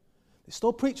 They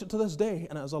still preach it to this day,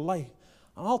 and it is a lie.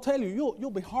 And I'll tell you, you'll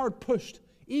be hard pushed,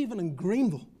 even in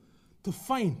Greenville, to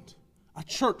find a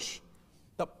church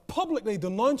that publicly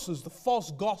denounces the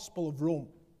false gospel of Rome.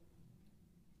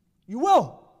 You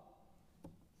will.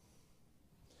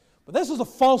 But this is a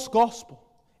false gospel.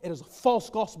 It is a false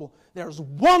gospel. There's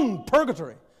one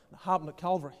purgatory that happened at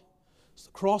Calvary. It's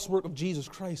the cross work of Jesus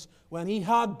Christ. When He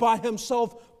had by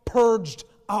Himself purged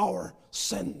our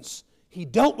sins, He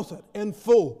dealt with it in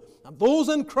full. And those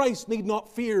in Christ need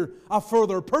not fear a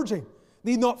further purging,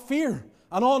 need not fear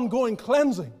an ongoing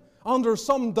cleansing under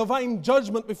some divine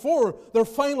judgment before they're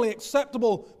finally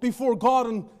acceptable before God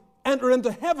and enter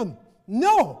into heaven.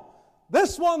 No!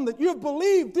 This one that you've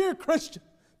believed, dear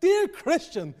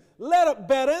Christian, let it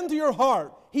bed into your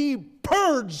heart. He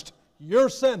purged your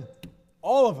sin.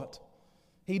 All of it.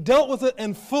 He dealt with it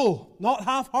in full, not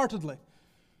half-heartedly.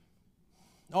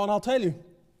 Oh, and I'll tell you,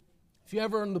 if you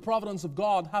ever, in the providence of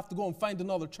God, have to go and find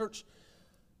another church,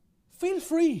 feel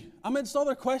free, amidst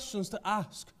other questions, to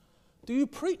ask, do you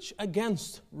preach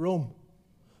against Rome?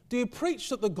 Do you preach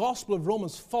that the gospel of Rome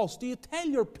is false? Do you tell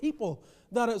your people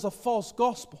that it's a false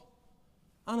gospel?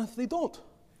 And if they don't,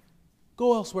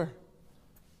 go elsewhere,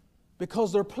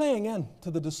 because they're playing into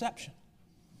the deception.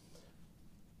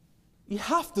 You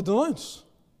have to denounce.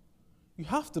 You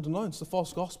have to denounce the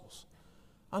false gospels.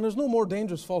 And there's no more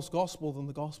dangerous false gospel than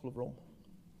the gospel of Rome.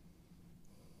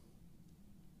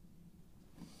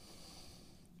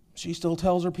 She still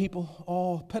tells her people,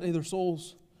 oh, pity their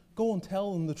souls. Go and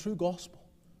tell them the true gospel.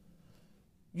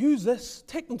 Use this.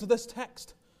 Take them to this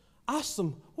text. Ask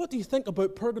them, what do you think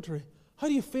about purgatory? How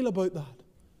do you feel about that?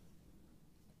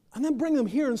 And then bring them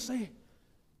here and say,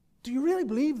 do you really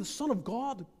believe the Son of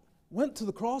God went to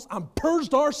the cross and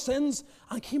purged our sins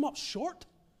and came up short?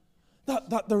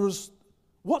 That there was,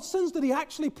 what sins did he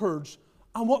actually purge?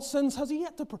 And what sins has he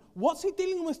yet to purge? What's he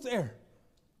dealing with there?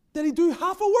 Did he do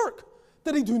half a work?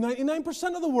 Did he do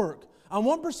 99% of the work and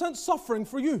 1% suffering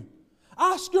for you?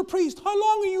 Ask your priest, how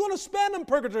long are you going to spend in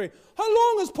purgatory? How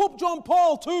long does Pope John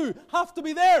Paul II have to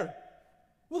be there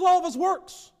with all of his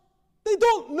works? They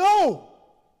don't know.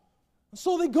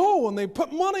 So they go and they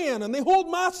put money in and they hold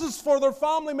masses for their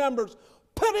family members.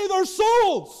 Pity their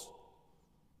souls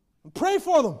and pray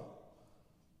for them.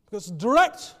 Because it's a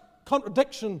direct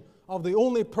contradiction of the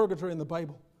only purgatory in the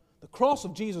Bible. The cross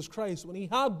of Jesus Christ, when he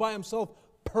had by himself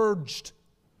purged,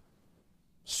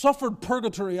 suffered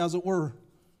purgatory, as it were,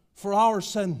 for our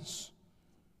sins.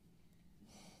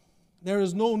 There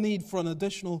is no need for an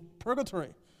additional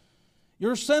purgatory.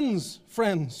 Your sins,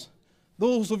 friends,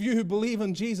 those of you who believe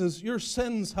in Jesus, your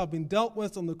sins have been dealt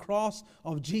with on the cross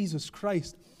of Jesus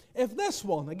Christ. If this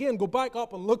one, again, go back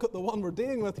up and look at the one we're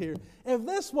dealing with here. If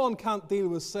this one can't deal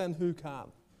with sin, who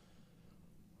can?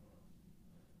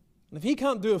 And if he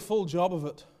can't do a full job of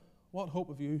it, what hope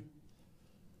have you?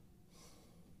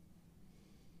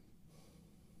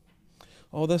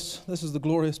 Oh, this is the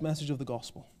glorious message of the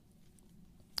gospel.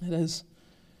 It is.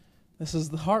 This is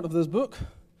the heart of this book.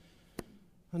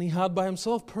 And he had by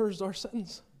himself purged our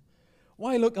sins.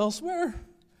 Why look elsewhere?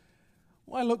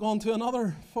 Why look on to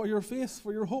another for your faith,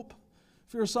 for your hope,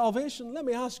 for your salvation? Let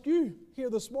me ask you here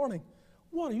this morning,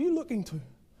 what are you looking to?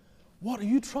 What are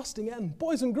you trusting in?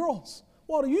 Boys and girls,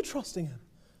 what are you trusting in?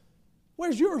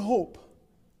 Where's your hope?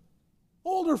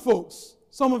 Older folks,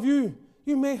 some of you,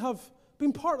 you may have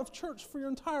been part of church for your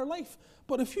entire life,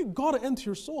 but if you got it into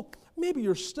your soul, maybe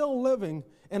you're still living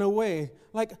in a way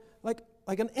like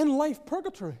an in-life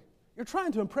purgatory. You're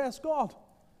trying to impress God.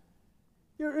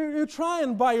 You're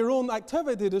trying by your own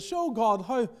activity to show God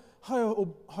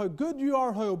how good you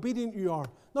are, how obedient you are.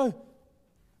 Now,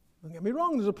 don't get me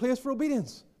wrong, there's a place for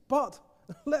obedience, but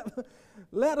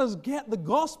let us get the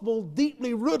gospel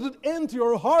deeply rooted into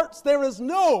your hearts. There is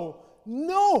no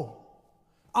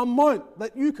amount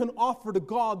that you can offer to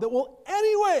God that will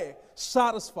anyway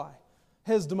satisfy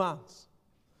his demands.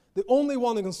 The only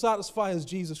one that can satisfy is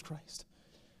Jesus Christ.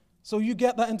 So you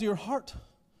get that into your heart.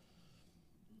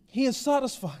 He has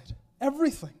satisfied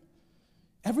everything.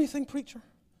 Everything, preacher.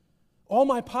 All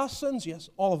my past sins, yes,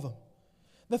 all of them.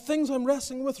 The things I'm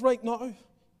wrestling with right now,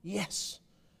 yes.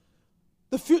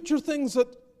 The future things that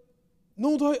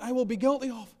no doubt I will be guilty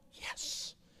of,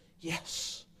 yes,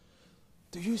 yes.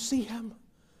 Do you see him?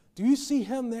 Do you see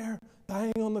him there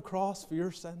dying on the cross for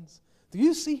your sins? Do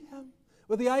you see him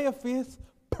with the eye of faith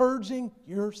purging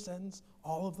your sins,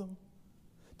 all of them?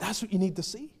 That's what you need to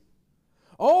see.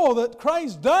 Oh, that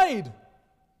Christ died.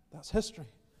 That's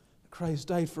history. That Christ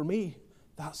died for me.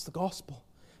 That's the gospel.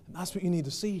 And that's what you need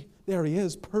to see. There he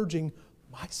is, purging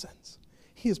my sins.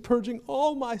 He is purging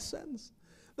all my sins.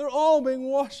 They're all being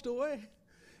washed away.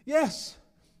 Yes,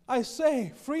 I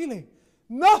say freely,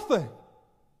 nothing.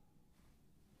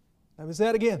 Let me say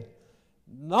it again.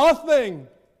 Nothing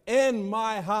in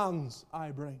my hands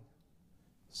I bring.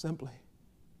 Simply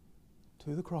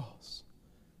to the cross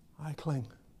I cling.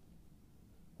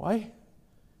 Why?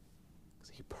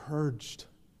 Because he purged,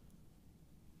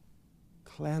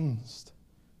 cleansed,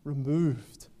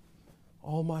 removed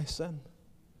all my sin.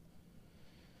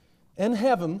 In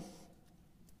heaven,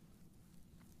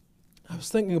 I was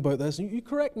thinking about this, and you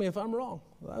correct me if I'm wrong.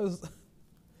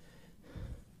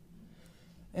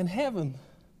 In heaven,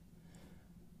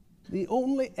 the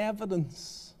only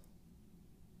evidence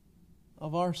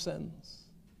of our sins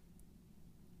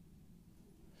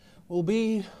will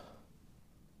be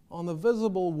on the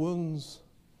visible wounds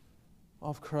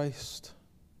of Christ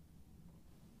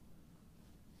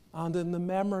and in the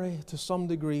memory, to some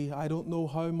degree, I don't know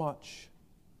how much,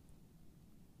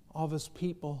 of his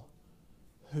people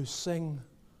who sing,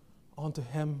 unto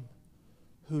him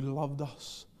who loved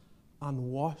us and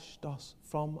washed us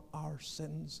from our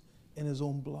sins in his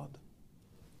own blood.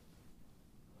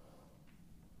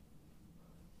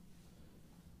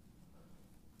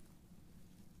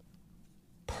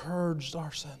 Purged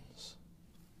our sins.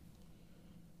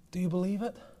 Do you believe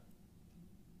it?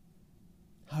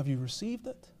 Have you received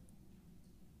it?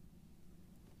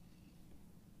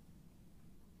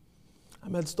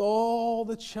 Amidst all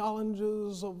the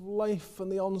challenges of life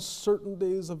and the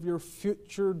uncertainties of your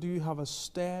future, do you have a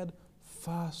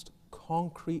steadfast,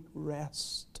 concrete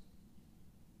rest?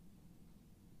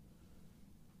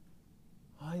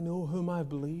 I know whom I've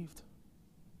believed,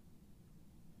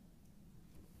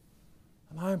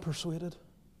 and I am persuaded.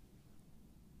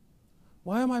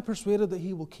 Why am I persuaded that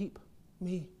he will keep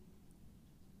me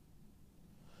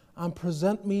and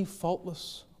present me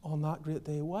faultless on that great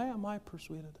day? Why am I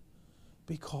persuaded?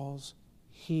 Because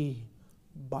he,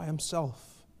 by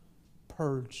himself,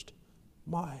 purged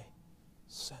my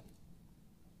sin.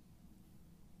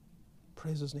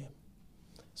 Praise his name.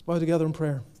 Let's bow together in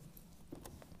prayer.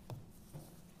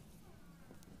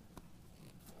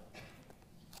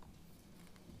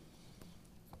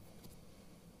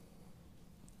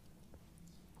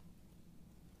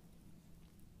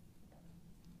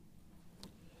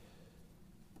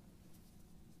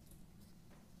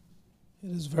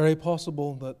 It is very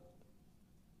possible that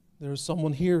there is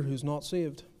someone here who's not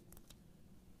saved.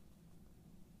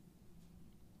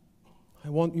 I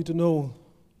want you to know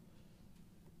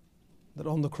that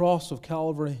on the cross of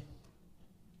Calvary,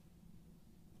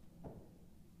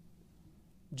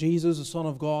 Jesus, the Son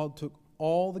of God, took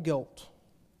all the guilt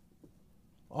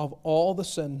of all the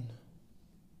sin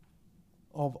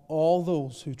of all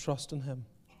those who trust in him.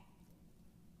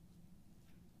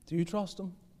 Do you trust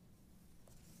him?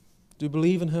 Do you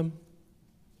believe in him?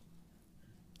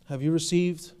 Have you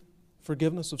received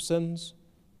forgiveness of sins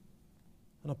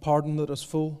and a pardon that is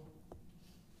full?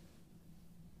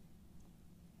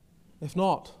 If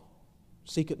not,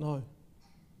 seek it now.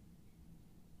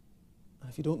 And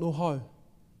if you don't know how,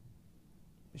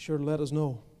 be sure to let us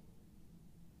know.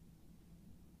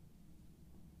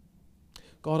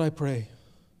 God, I pray,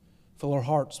 fill our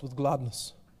hearts with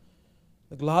gladness,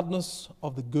 the gladness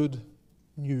of the good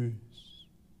news.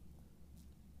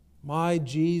 My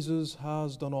Jesus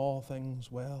has done all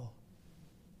things well.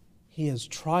 He has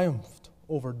triumphed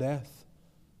over death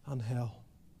and hell.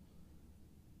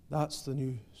 That's the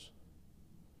news.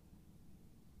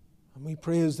 And we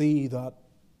praise Thee that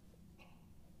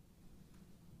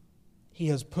He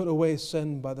has put away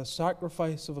sin by the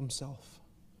sacrifice of Himself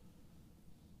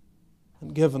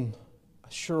and given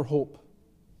a sure hope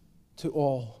to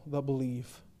all that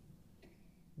believe.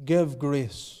 Give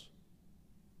grace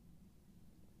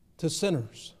to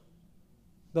sinners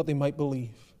that they might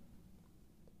believe.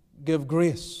 Give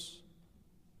grace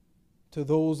to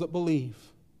those that believe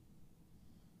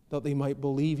that they might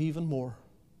believe even more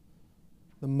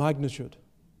the magnitude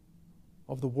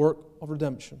of the work of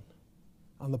redemption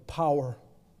and the power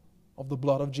of the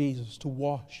blood of Jesus to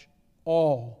wash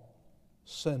all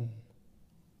sin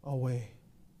away.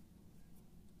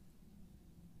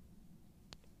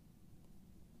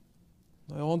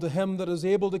 Now unto Him that is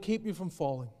able to keep you from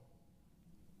falling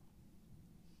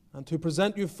and to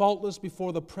present you faultless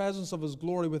before the presence of His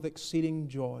glory with exceeding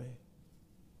joy.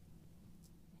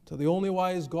 To the only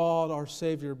wise God, our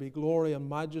Savior, be glory and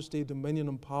majesty, dominion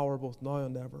and power both now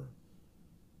and ever.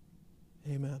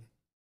 Amen.